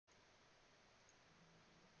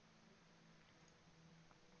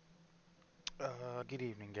Good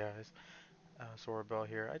evening, guys. Sorabel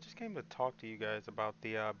here. I just came to talk to you guys about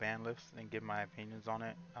the ban list and give my opinions on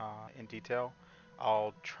it in detail.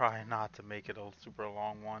 I'll try not to make it a super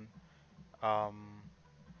long one. Um,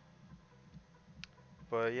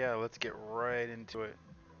 but yeah, let's get right into it.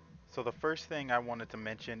 So the first thing I wanted to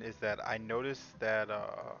mention is that I noticed that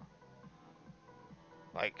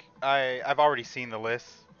I've already seen the list.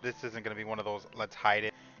 This isn't gonna be one of those let's hide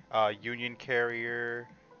it. Union Carrier,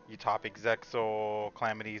 Utopic Zexal,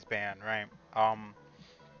 Calamities ban, right?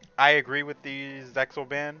 I agree with the Zexal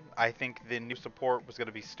ban. I think the new support was going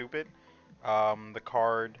to be stupid. The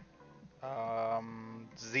card,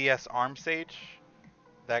 ZS Arm Sage,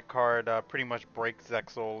 that card pretty much breaks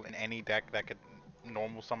Zexal in any deck that could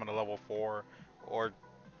normal summon a level 4 or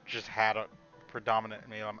just had a predominant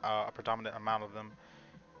amount of them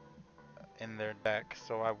in their deck.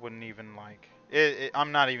 So I wouldn't even like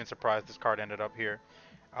I'm not even surprised this card ended up here.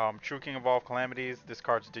 True King of All Calamities, this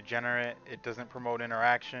card's degenerate. It doesn't promote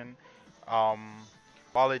interaction. Um,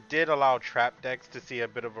 while it did allow trap decks to see a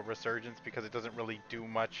bit of a resurgence because it doesn't really do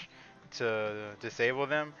much to disable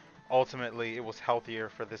them, ultimately it was healthier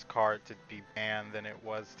for this card to be banned than it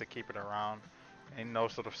was to keep it around. And no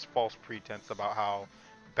sort of false pretense about how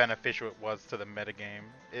beneficial it was to the metagame.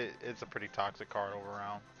 It's a pretty toxic card all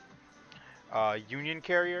around. Union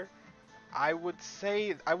Carrier, I would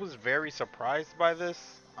say I was very surprised by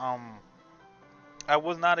this. I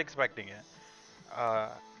was not expecting it. Uh,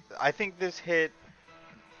 I think this hit,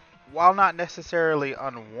 while not necessarily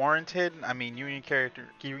unwarranted, I mean, Union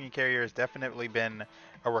Carrier has definitely been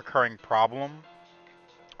a recurring problem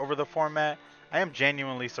over the format. I am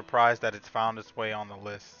genuinely surprised that it's found its way on the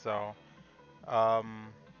list. So, um,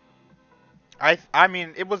 I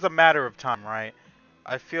mean, it was a matter of time, right?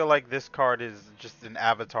 I feel like this card is just an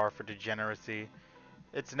avatar for degeneracy.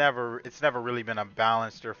 It's never really been a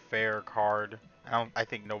balanced or fair card. I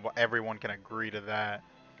think everyone can agree to that.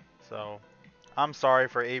 So I'm sorry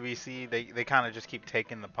for ABC. They kind of just keep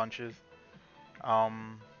taking the punches.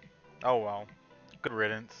 Um, oh well, good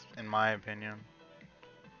riddance in my opinion.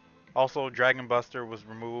 Also, Dragon Buster was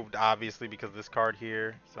removed obviously because of this card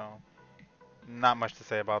here. So not much to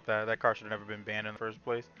say about that. That card should have never been banned in the first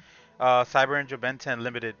place. Cyber Angel Ben 10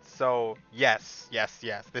 limited. So yes, yes,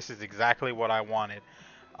 yes. This is exactly what I wanted.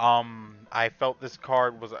 I felt this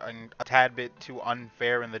card was a tad bit too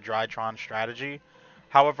unfair in the Drytron strategy.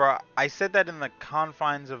 However, I said that in the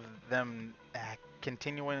confines of them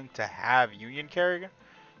continuing to have Union Carrier.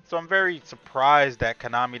 So I'm very surprised that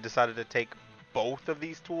Konami decided to take both of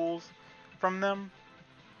these tools from them.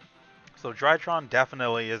 So Drytron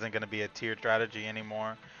definitely isn't going to be a tier strategy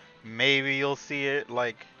anymore. Maybe you'll see it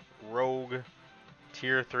like Rogue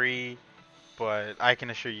tier 3, but I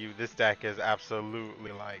can assure you this deck is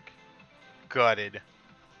absolutely like gutted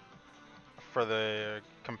for the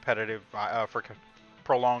competitive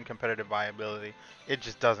prolonged competitive viability. It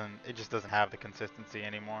just doesn't have the consistency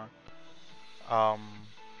anymore. Um,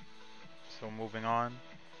 so moving on.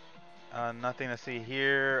 Nothing to see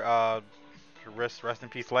here. Rest in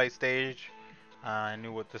peace, Light Stage. I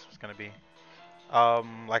knew what this was gonna be.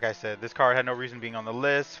 Like I said, this card had no reason being on the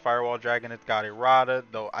list. Firewall Dragon, it's got errata,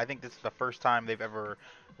 though I think this is the first time they've ever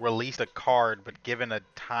released a card but given a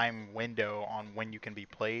time window on when you can be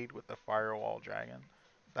played with the Firewall Dragon.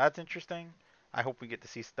 That's interesting. I hope we get to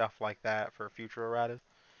see stuff like that for future erratas.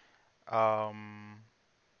 Um,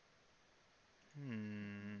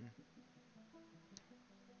 hmm,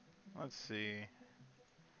 let's see.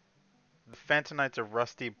 The Phantonites of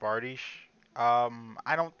Rusty Bardish.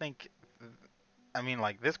 I don't think. I mean,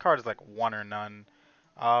 like this card is like one or none.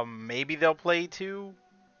 Maybe they'll play two,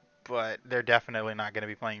 but they're definitely not going to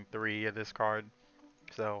be playing three of this card.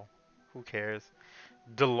 So, who cares?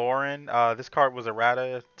 DeLorean, this card was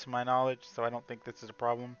errata to my knowledge, so I don't think this is a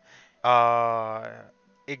problem. Uh,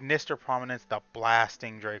 Ignister Prominence, the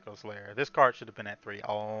Blasting Draco Slayer. This card should have been at 3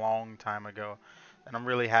 a long time ago. And I'm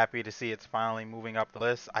really happy to see it's finally moving up the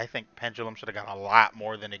list. I think Pendulum should have got a lot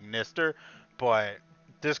more than Ignister, but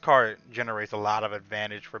this card generates a lot of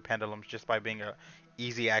advantage for Pendulums just by being a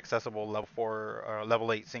easy accessible level 4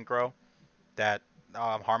 level 8 synchro that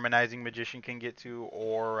Harmonizing Magician can get to,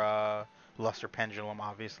 or Luster Pendulum,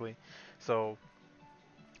 obviously. So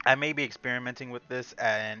I may be experimenting with this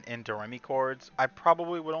and into Remy chords. I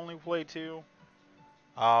probably would only play two.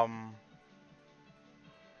 Um,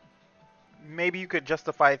 Maybe you could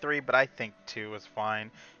justify three, but I think two is fine.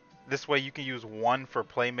 This way you can use one for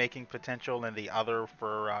playmaking potential and the other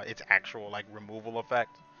for its actual removal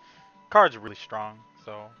effect. Card's really strong,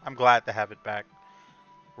 so I'm glad to have it back.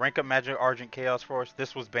 Rank up Magic Argent Chaos Force.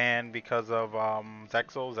 This was banned because of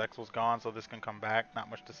Zexal. Zexal's gone, so this can come back. Not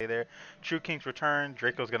much to say there. True King's Return.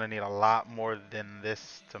 Draco's gonna need a lot more than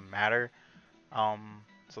this to matter.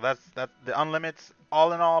 So that's the unlimits.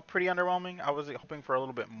 All in all, pretty underwhelming. I was hoping for a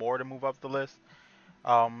little bit more to move up the list.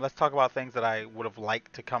 Let's talk about things that I would have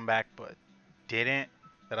liked to come back but didn't.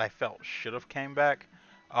 That I felt should have came back.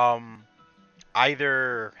 Um,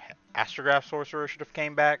 Either Astrograph Sorcerer should have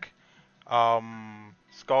came back.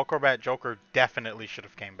 Skull Corbat Joker definitely should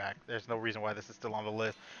have came back. There's no reason why this is still on the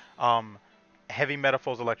list. Um, Heavy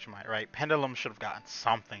Metaphors Electromite, right? Pendulum should have gotten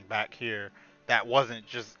something back here that wasn't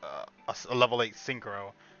just a level 8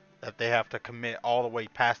 Synchro that they have to commit all the way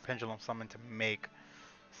past Pendulum Summon to make.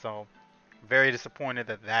 So, very disappointed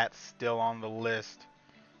that that's still on the list.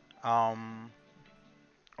 Or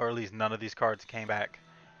at least none of these cards came back.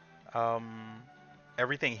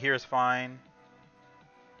 Everything here is fine.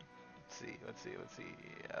 Let's see.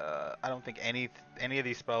 I don't think any of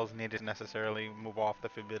these spells needed to necessarily move off the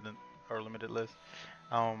forbidden or limited list.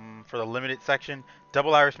 For the limited section,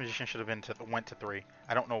 Double Iris Magician should have went to 3.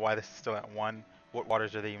 I don't know why this is still at 1. What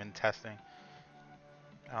waters are they even testing?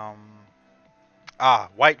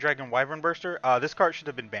 White Dragon Wyvern Burster. This card should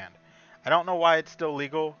have been banned. I don't know why it's still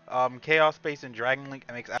legal. Chaos Space and Dragon Link,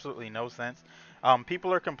 it makes absolutely no sense.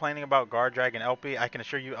 People are complaining about Guard Dragon LP. I can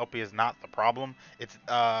assure you LP is not the problem. It's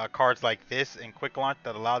cards like this and Quick Launch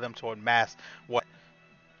that allow them to amass, what,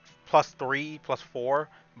 +3, +4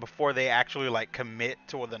 before they actually like commit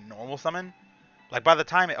to the normal summon. Like by the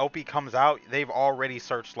time LP comes out, they've already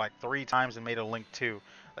searched like 3 times and made a Link 2.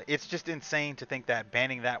 Like, it's just insane to think that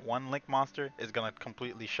banning that one Link monster is going to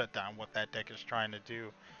completely shut down what that deck is trying to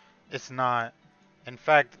do. It's not. In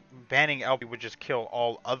fact, banning LP would just kill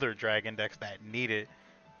all other Dragon decks that need it,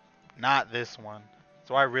 not this one.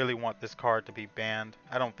 So I really want this card to be banned.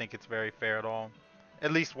 I don't think it's very fair at all.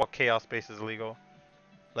 At least while Chaos Space is legal.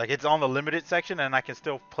 Like, it's on the limited section and I can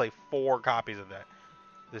still play 4 copies of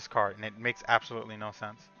this card, and it makes absolutely no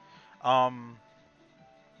sense. Uh,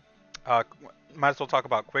 Might as well talk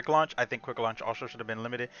about Quick Launch. I think Quick Launch also should have been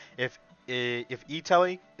limited. If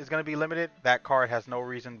E-Telly is going to be limited, that card has no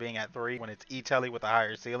reason being at 3 when it's E-Telly with a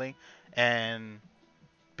higher ceiling and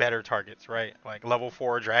better targets, right? Like level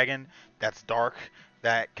 4 dragon that's dark,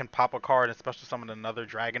 that can pop a card and special summon another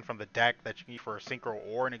dragon from the deck that you need for a synchro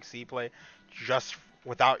or an XC play, just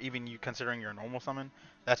without even you considering your normal summon.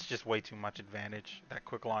 That's just way too much advantage that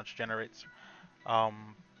Quick Launch generates.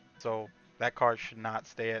 Um, so that card should not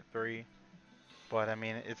stay at 3. But I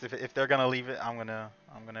mean, it's if they're gonna leave it, I'm gonna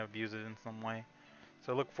abuse it in some way.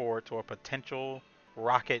 So look forward to a potential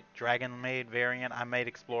Rocket Dragonmaid variant I might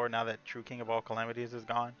explore now that True King of All Calamities is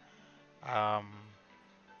gone. Um,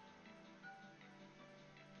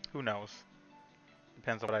 who knows?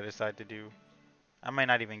 Depends on what I decide to do. I might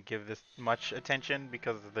not even give this much attention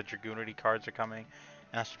because the Dragoonity cards are coming,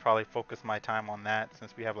 and I should probably focus my time on that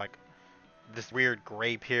since we have like this weird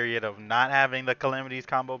gray period of not having the Calamities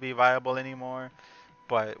combo be viable anymore.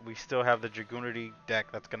 But we still have the Dragoonity deck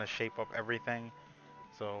that's gonna shape up everything.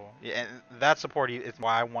 So yeah, and that support is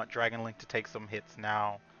why I want Dragon Link to take some hits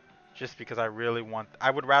now, just because I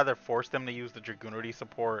would rather force them to use the Dragoonity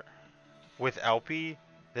support with LP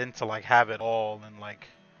than to like have it all and like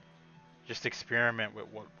just experiment with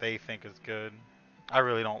what they think is good. I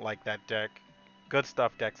really don't like that deck. Good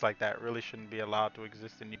stuff decks like that really shouldn't be allowed to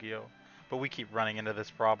exist in Yu-Gi-Oh! But we keep running into this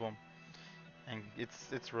problem, and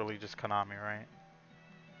it's really just Konami, right?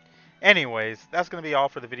 Anyways, that's gonna be all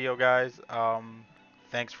for the video, guys.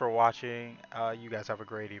 Thanks for watching. You guys have a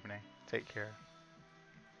great evening. Take care.